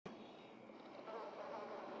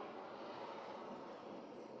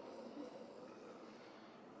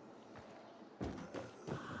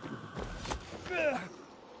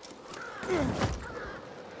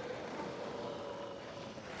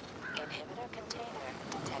Inhibitor container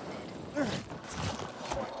detected.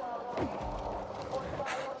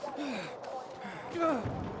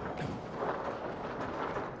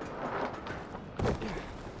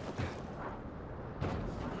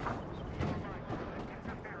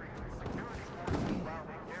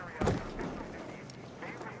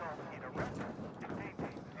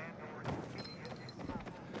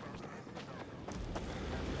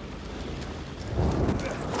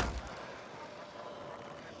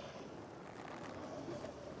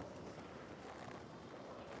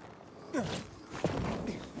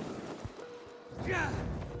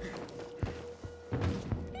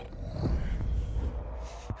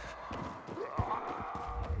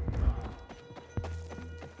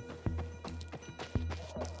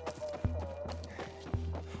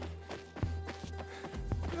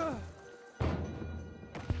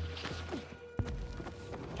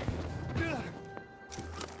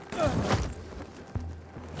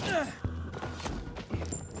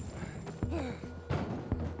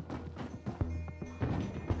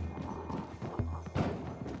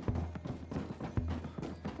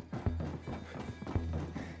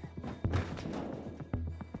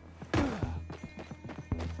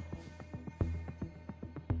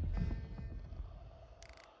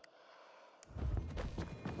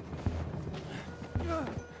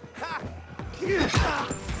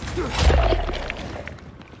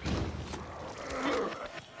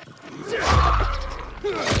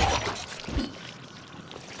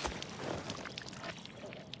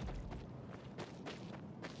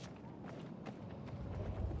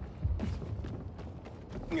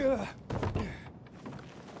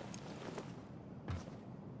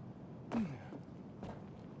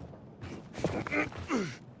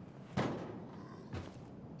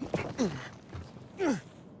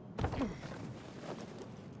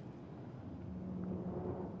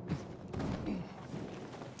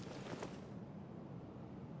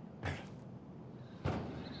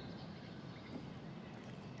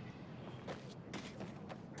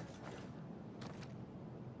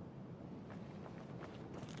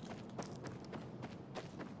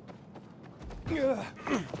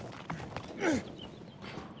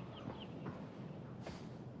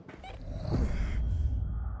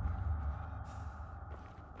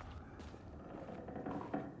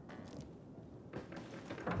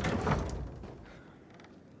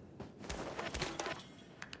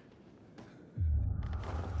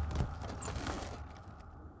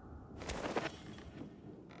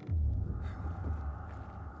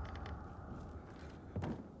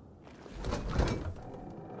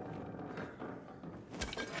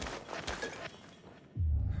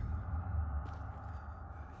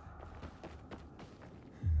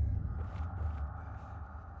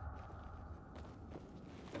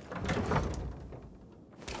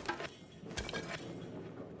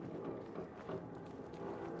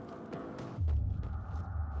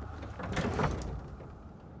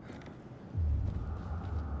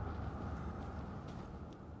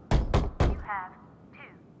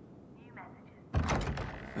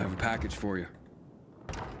 I have a package for you.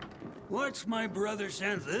 What's my brother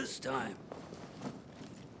sent this time?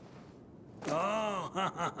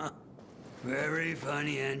 Oh, very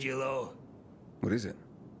funny, Angelo. What is it?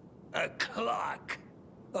 A clock.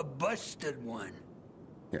 A busted one.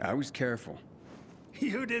 Yeah, I was careful.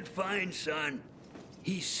 You did fine, son.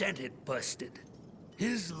 He sent it busted.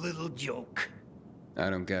 His little joke. I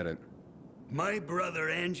don't get it. My brother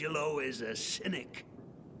Angelo is a cynic.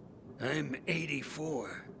 I'm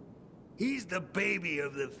 84. He's the baby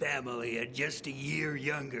of the family at just a year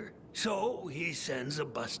younger. So he sends a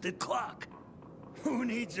busted clock. Who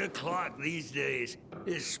needs a clock these days,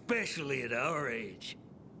 especially at our age?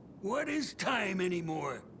 What is time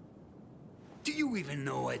anymore? Do you even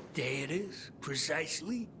know what day it is,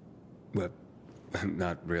 precisely? What?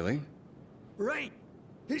 Not really. Right.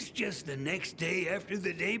 It's just the next day after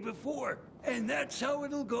the day before. And that's how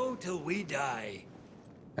it'll go till we die.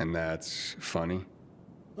 And that's funny?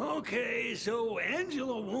 Okay, so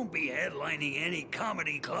Angelo won't be headlining any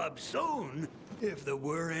comedy club soon, if there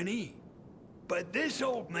were any. But this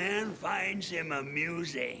old man finds him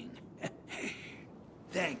amusing.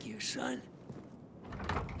 Thank you, son.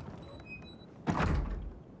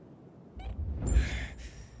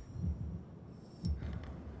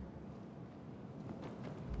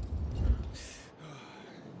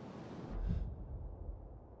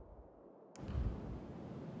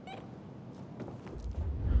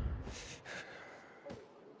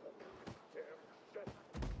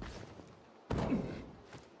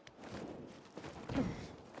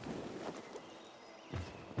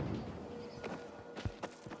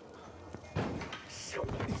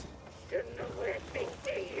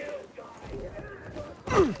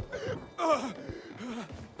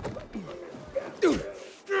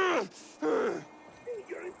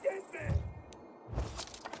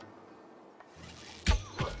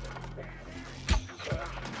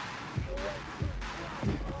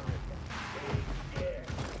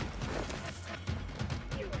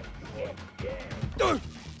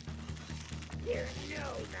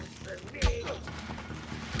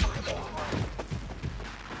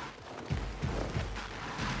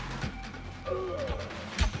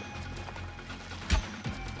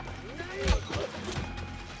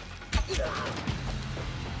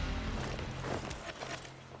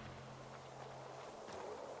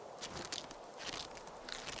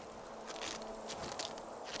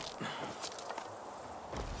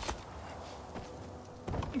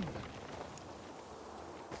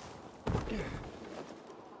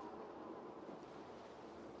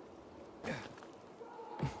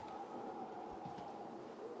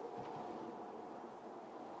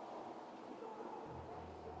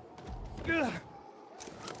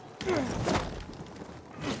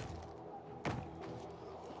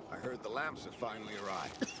 I heard the lamps have finally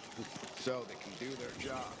arrived, so they can do their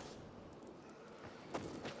job.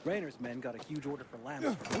 Raynor's men got a huge order for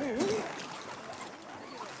lamps.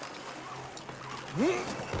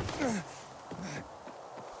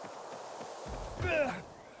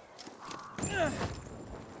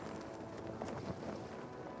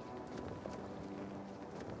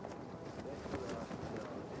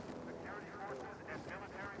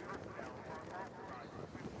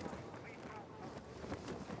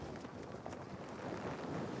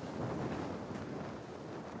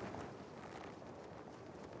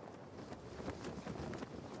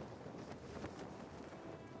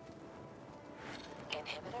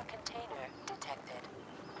 Inhibitor container detected.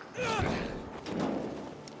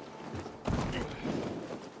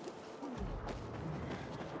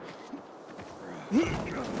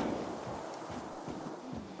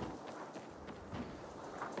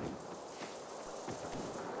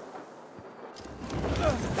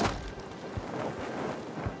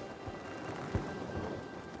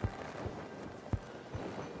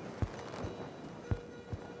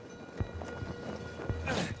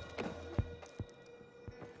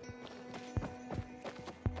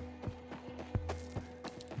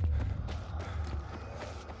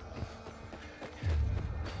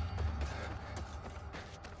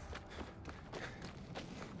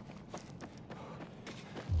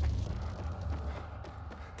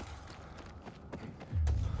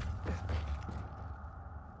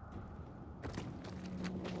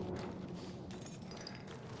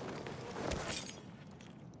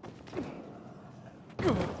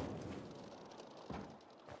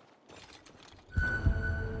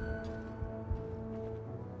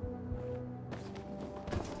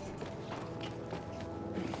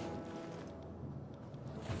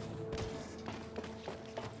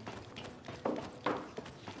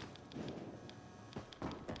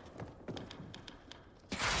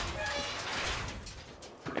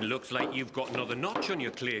 It looks like you've got another notch on your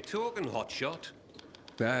clay token, hotshot.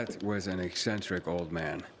 That was an eccentric old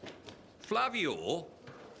man. Flavio?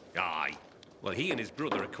 Aye. Well, he and his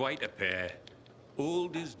brother are quite a pair.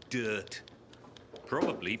 Old as dirt.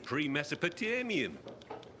 Probably pre-Mesopotamian.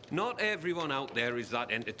 Not everyone out there is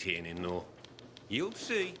that entertaining, though. You'll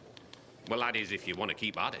see. Well, that is if you want to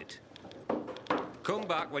keep at it. Come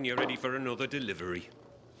back when you're ready for another delivery.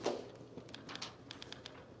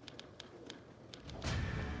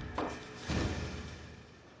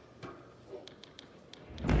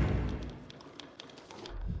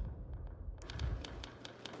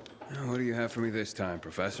 What do you have for me this time,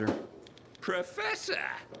 Professor? Professor?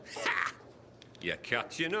 Ha! You're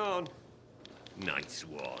catching on. Nice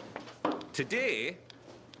one. Today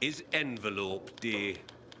is Envelope Day.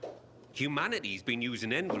 Humanity's been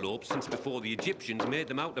using envelopes since before the Egyptians made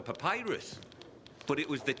them out of papyrus. But it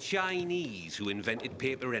was the Chinese who invented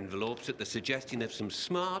paper envelopes at the suggestion of some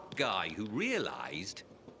smart guy who realized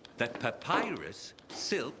that papyrus,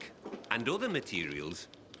 silk, and other materials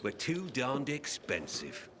were too darned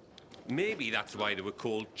expensive. Maybe that's why they were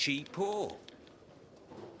called cheapo.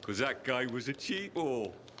 'Cause that guy was a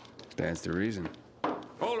cheapo. Stands to reason.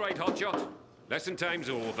 All right, hotshot. Lesson time's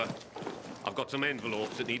over. I've got some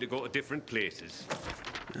envelopes that need to go to different places.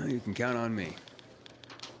 Well, you can count on me.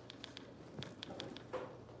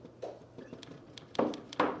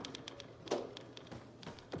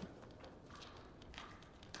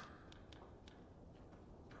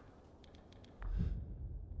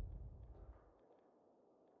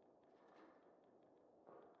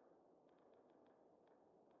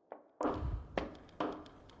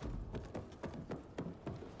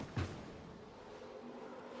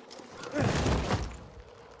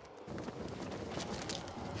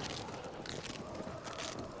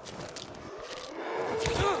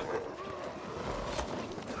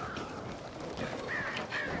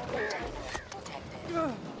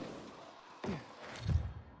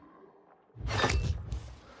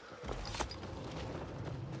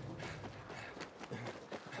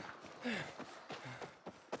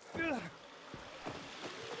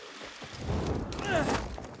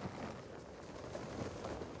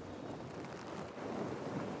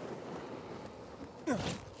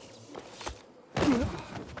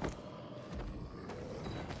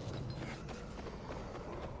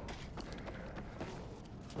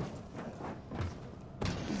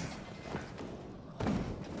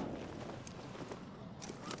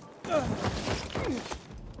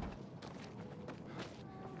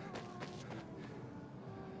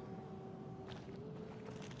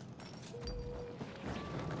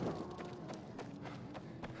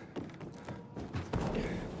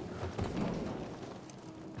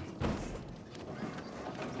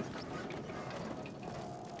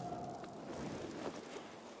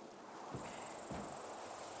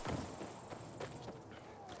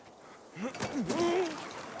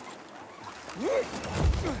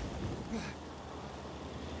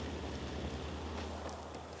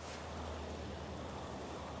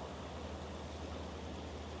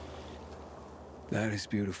 That is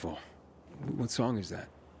beautiful. What song is that?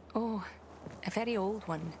 Oh, a very old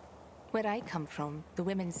one. Where I come from, the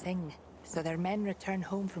women sing, so their men return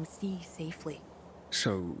home from sea safely.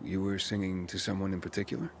 So, you were singing to someone in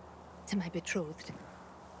particular? To my betrothed.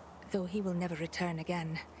 Though he will never return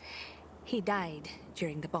again. He died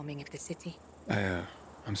during the bombing of the city.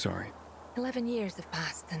 I'm sorry. 11 years have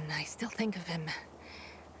passed and I still think of him.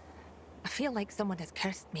 I feel like someone has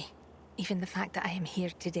cursed me. Even the fact that I am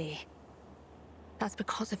here today. That's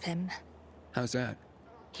because of him. How's that?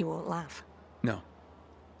 He won't laugh. No.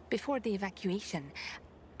 Before the evacuation,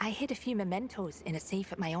 I hid a few mementos in a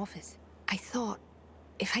safe at my office. I thought,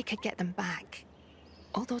 if I could get them back,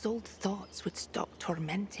 all those old thoughts would stop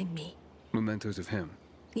tormenting me. Mementos of him?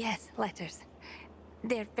 Yes, letters.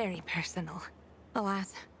 They're very personal.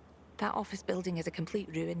 Alas, that office building is a complete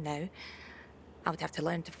ruin now. I would have to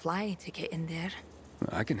learn to fly to get in there.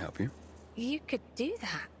 I can help you. You could do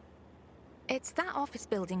that. It's that office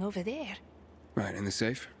building over there. Right, in the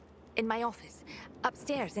safe? In my office,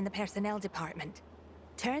 upstairs in the personnel department.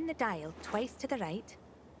 Turn the dial twice to the right,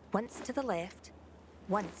 once to the left,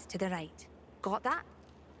 once to the right. Got that?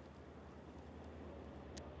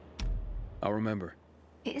 I'll remember.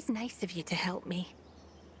 It is nice of you to help me.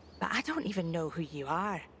 But I don't even know who you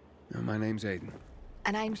are. My name's Aiden.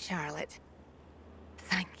 And I'm Charlotte.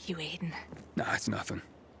 Thank you, Aiden. Nah, it's nothing.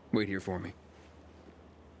 Wait here for me.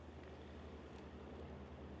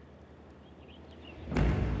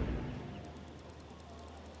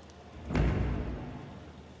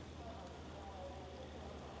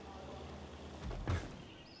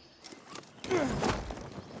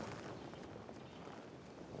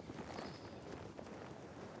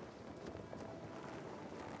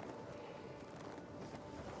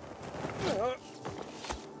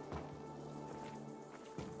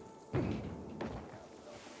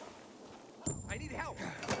 I need help.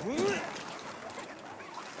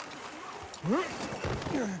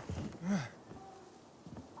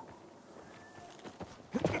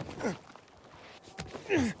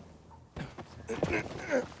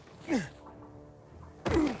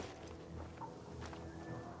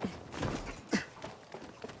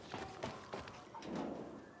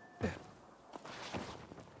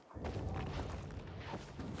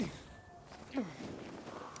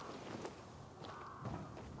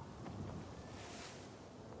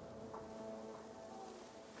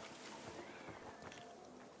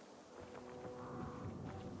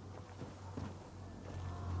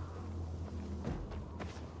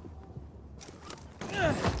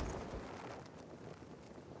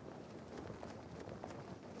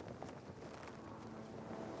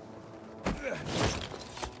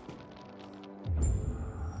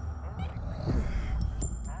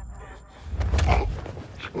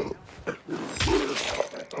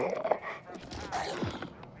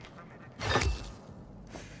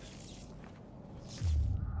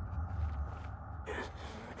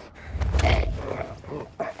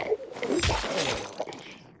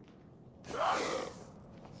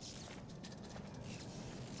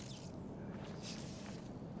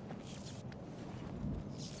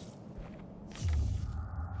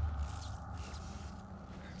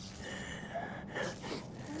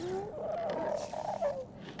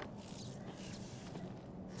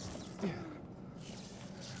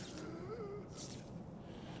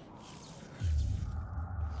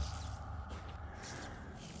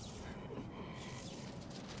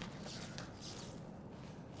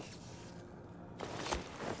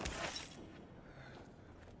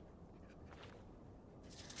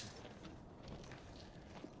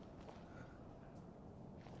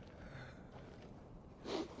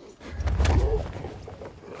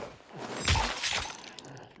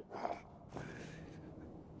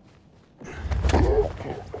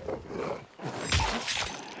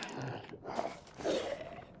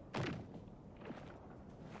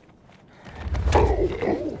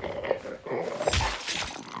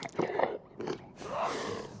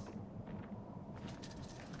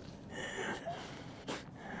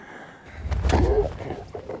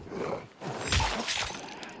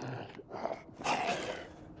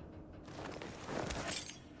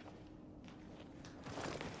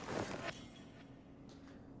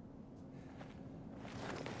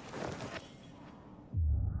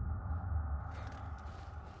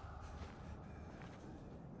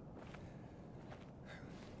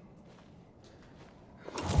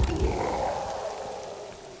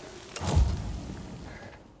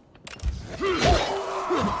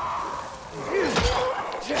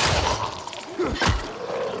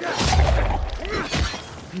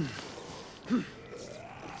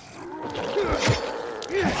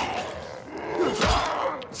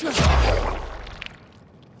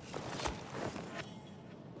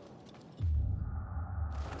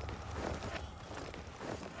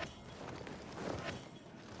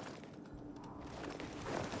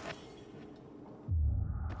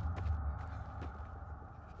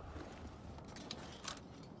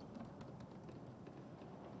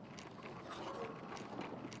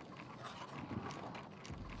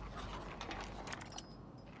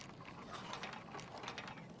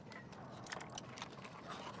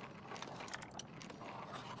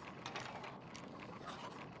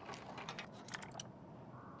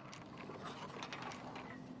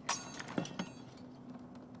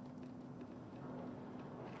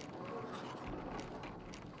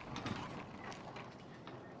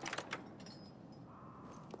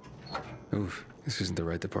 Oof, this isn't the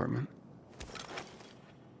right department.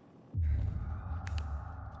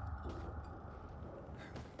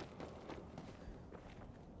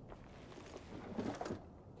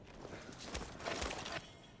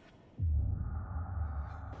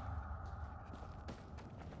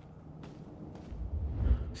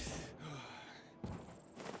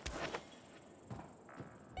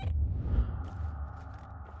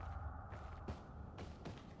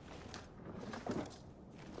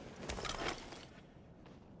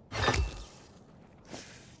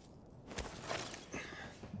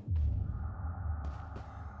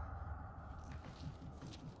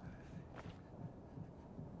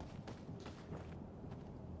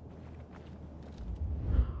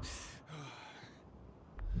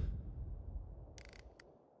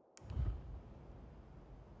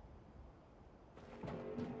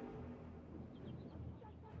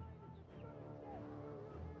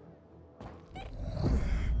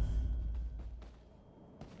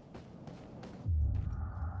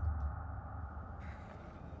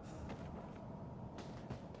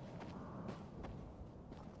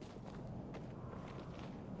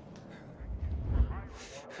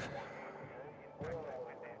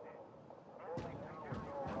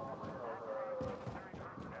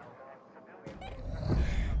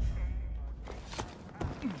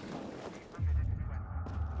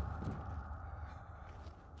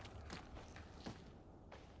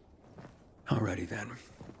 Alrighty then.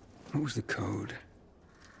 What was the code?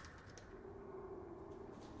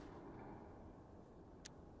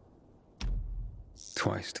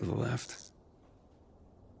 Twice to the left.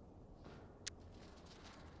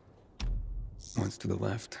 Once to the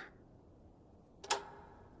left.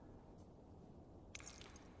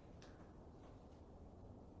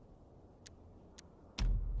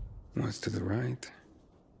 Once to the right.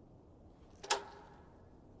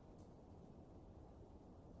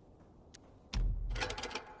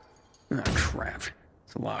 Ah, crap.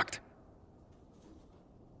 It's locked.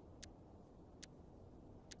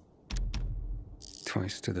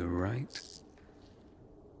 Twice to the right.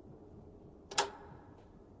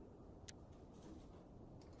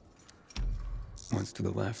 Once to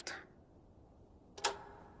the left.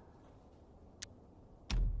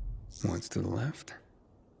 Once to the left.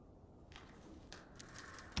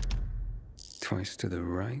 Twice to the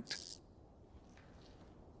right.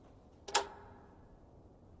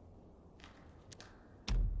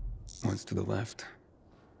 Once to the left.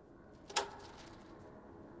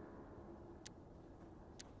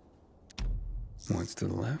 Once to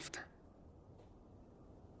the left.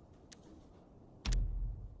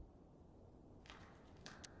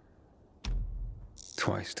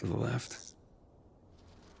 Twice to the left.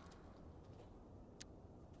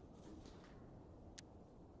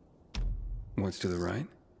 Once to the right.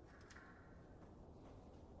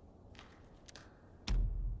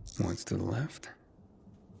 Once to the left.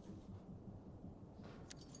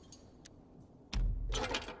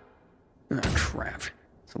 Ah, crap.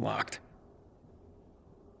 It's locked.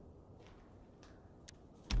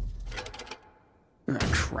 Ah,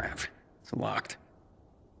 crap. It's locked.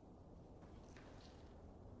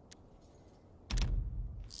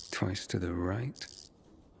 Twice to the right.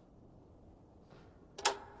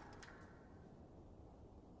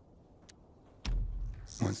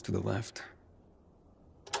 Once to the left.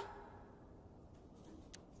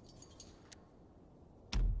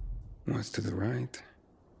 Once to the right.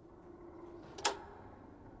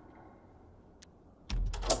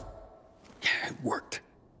 Yeah, it worked.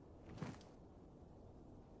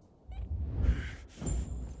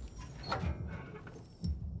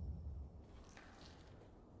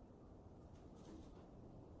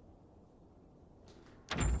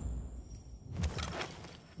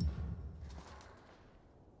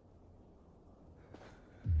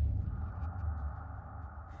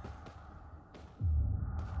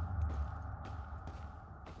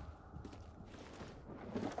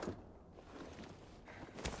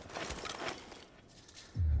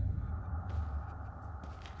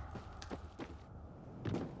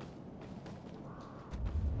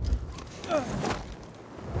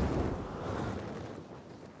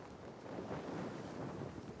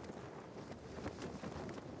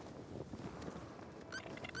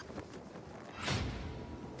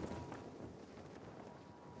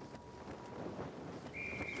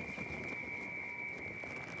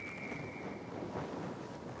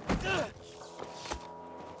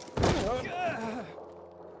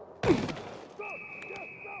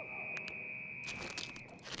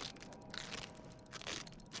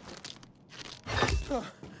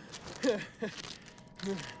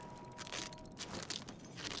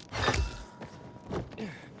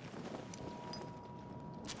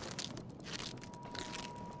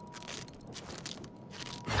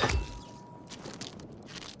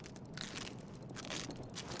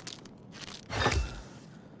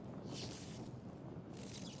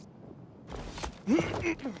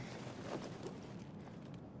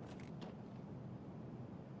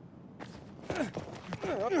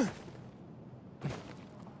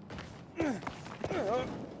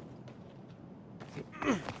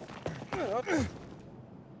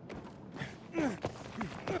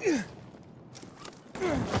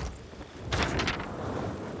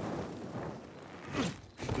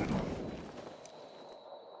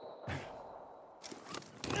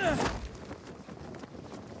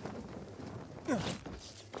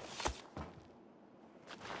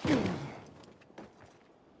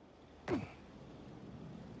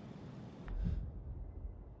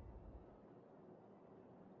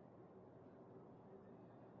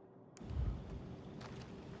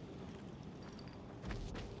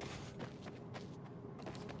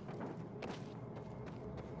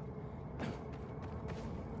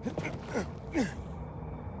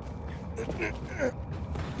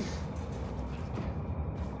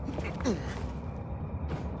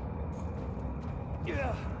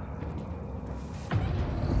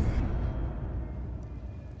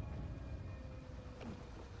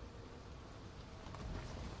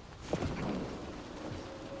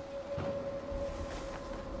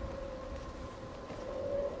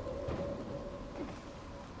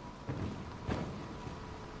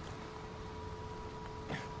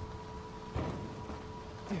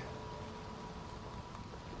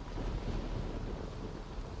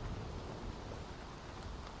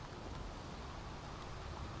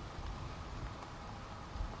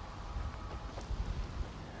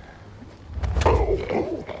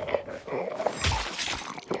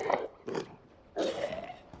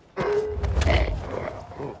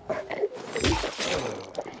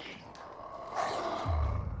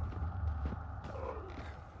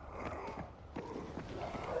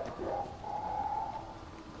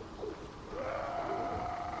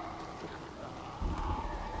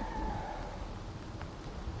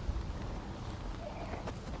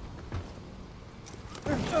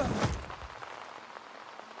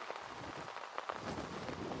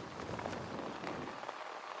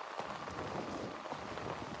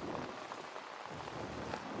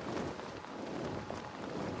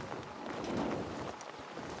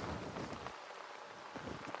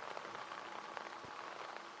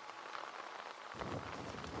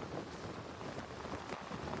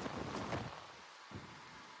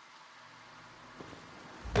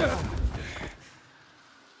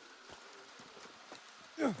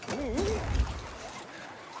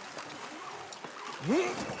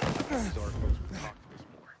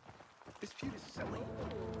 This feud is selling.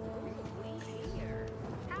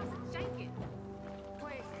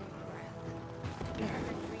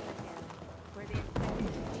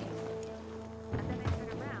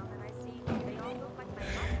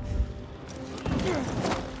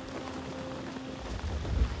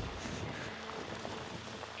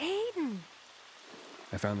 Aiden!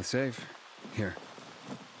 I found the safe. Here.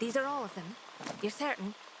 These are all of them? You're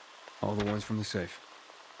certain? All the ones from the safe.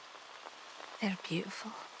 They're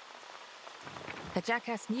beautiful. The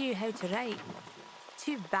jackass knew how to write.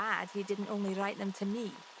 Too bad he didn't only write them to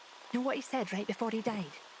me. You know what he said right before he died?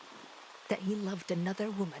 That he loved another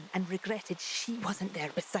woman and regretted she wasn't there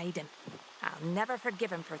beside him. I'll never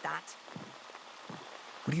forgive him for that.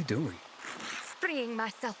 What are you doing? Freeing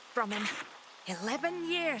myself from him. 11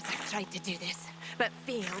 years I've tried to do this, but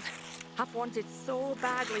failed. I've wanted so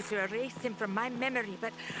badly to erase him from my memory,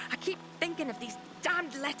 but I keep thinking of these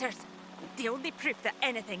damned letters. The only proof that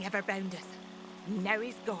anything ever bound us. Now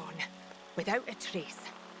he's gone, without a trace.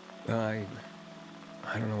 I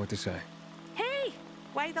don't know what to say. Hey,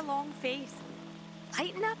 why the long face?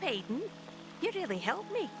 Lighten up, Aiden. You really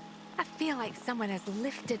helped me. I feel like someone has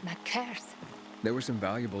lifted my curse. There were some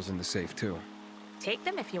valuables in the safe, too. Take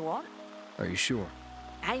them if you want. Are you sure?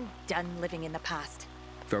 I'm done living in the past.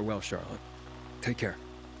 Farewell, Charlotte. Take care.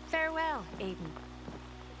 Farewell, Aiden.